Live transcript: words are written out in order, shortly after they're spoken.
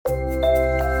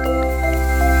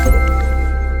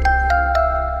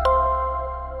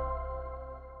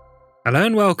Hello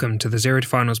and welcome to the Zero to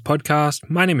Finals podcast.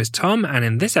 My name is Tom, and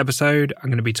in this episode, I'm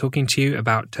going to be talking to you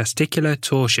about testicular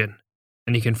torsion.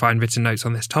 And you can find written notes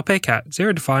on this topic at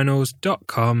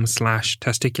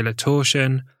zerotofinals.com/testicular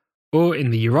torsion or in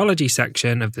the urology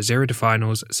section of the Zero to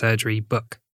Finals surgery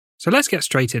book. So let's get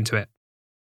straight into it.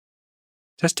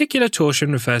 Testicular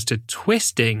torsion refers to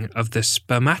twisting of the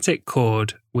spermatic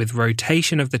cord with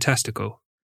rotation of the testicle.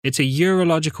 It's a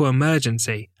urological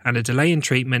emergency, and a delay in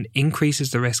treatment increases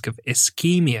the risk of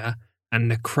ischemia and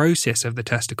necrosis of the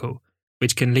testicle,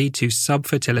 which can lead to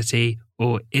subfertility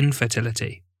or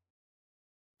infertility.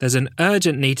 There's an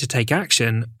urgent need to take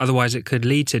action, otherwise it could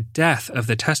lead to death of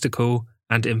the testicle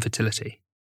and infertility.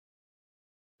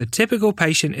 The typical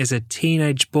patient is a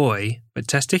teenage boy, but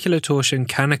testicular torsion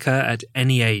can occur at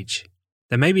any age.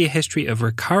 There may be a history of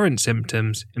recurrent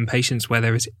symptoms in patients where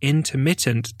there is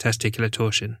intermittent testicular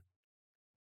torsion,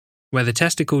 where the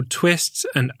testicle twists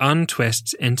and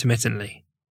untwists intermittently.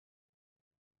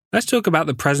 Let's talk about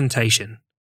the presentation.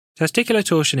 Testicular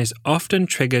torsion is often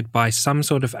triggered by some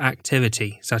sort of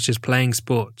activity, such as playing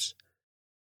sports.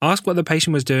 Ask what the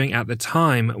patient was doing at the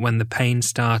time when the pain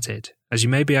started, as you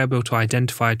may be able to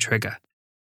identify a trigger.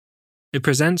 It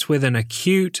presents with an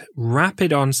acute,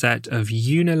 rapid onset of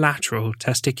unilateral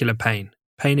testicular pain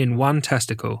in one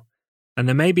testicle, and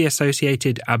there may be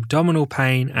associated abdominal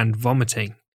pain and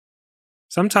vomiting.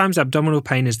 Sometimes abdominal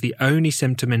pain is the only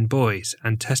symptom in boys,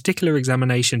 and testicular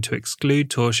examination to exclude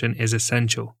torsion is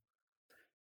essential.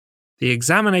 The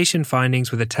examination findings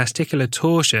with a testicular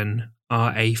torsion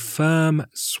are a firm,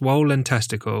 swollen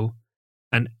testicle,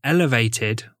 an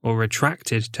elevated or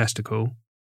retracted testicle,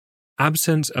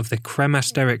 absence of the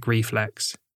cremasteric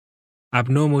reflex,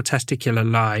 abnormal testicular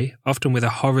lie, often with a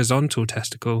horizontal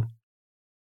testicle,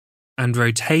 and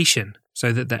rotation,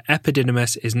 so that the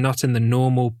epididymis is not in the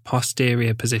normal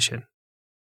posterior position.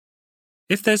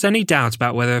 If there's any doubt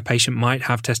about whether a patient might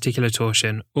have testicular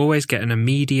torsion, always get an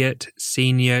immediate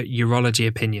senior urology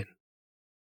opinion.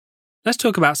 Let's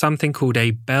talk about something called a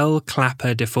bell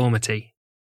clapper deformity.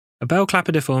 A bell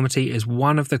clapper deformity is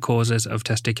one of the causes of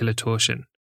testicular torsion.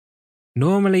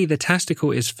 Normally, the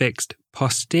testicle is fixed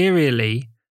posteriorly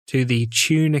to the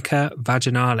tunica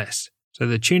vaginalis. So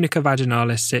the tunica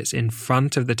vaginalis sits in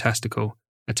front of the testicle,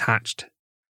 attached.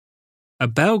 A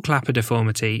bell clapper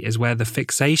deformity is where the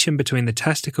fixation between the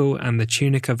testicle and the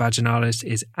tunica vaginalis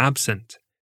is absent.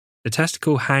 The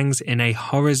testicle hangs in a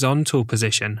horizontal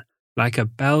position, like a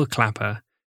bell clapper,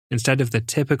 instead of the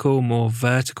typical, more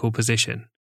vertical position.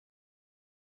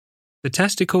 The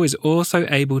testicle is also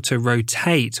able to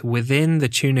rotate within the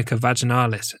tunica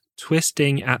vaginalis,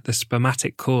 twisting at the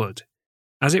spermatic cord.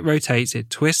 As it rotates,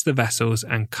 it twists the vessels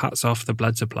and cuts off the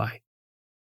blood supply.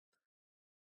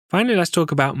 Finally, let's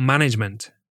talk about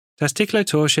management. Testicular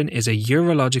torsion is a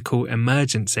urological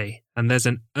emergency, and there's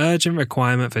an urgent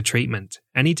requirement for treatment.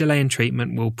 Any delay in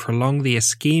treatment will prolong the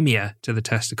ischemia to the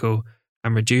testicle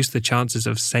and reduce the chances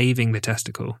of saving the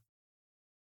testicle.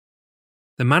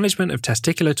 The management of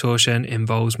testicular torsion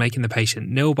involves making the patient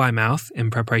nil by mouth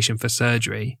in preparation for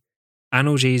surgery,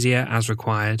 analgesia as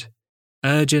required,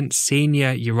 urgent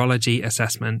senior urology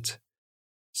assessment,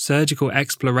 surgical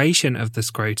exploration of the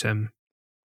scrotum,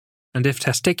 and if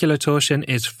testicular torsion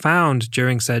is found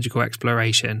during surgical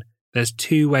exploration, there's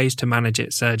two ways to manage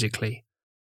it surgically.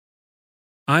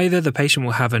 Either the patient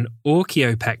will have an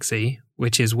orchiopexy,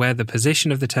 which is where the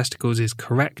position of the testicles is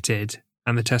corrected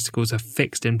and the testicles are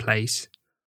fixed in place,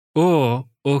 or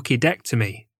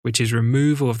orchidectomy, which is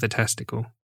removal of the testicle.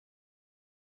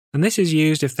 And this is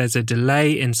used if there's a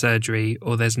delay in surgery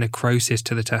or there's necrosis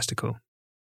to the testicle.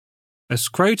 A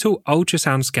scrotal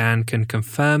ultrasound scan can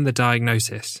confirm the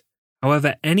diagnosis.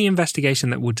 However, any investigation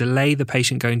that will delay the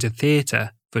patient going to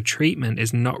theatre for treatment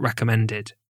is not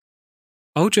recommended.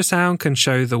 Ultrasound can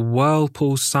show the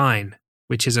whirlpool sign,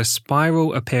 which is a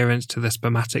spiral appearance to the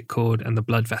spermatic cord and the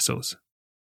blood vessels.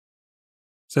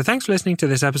 So thanks for listening to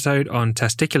this episode on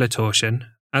testicular torsion.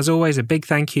 As always, a big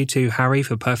thank you to Harry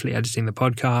for perfectly editing the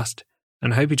podcast,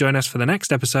 and I hope you join us for the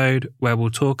next episode where we'll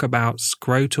talk about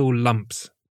scrotal lumps.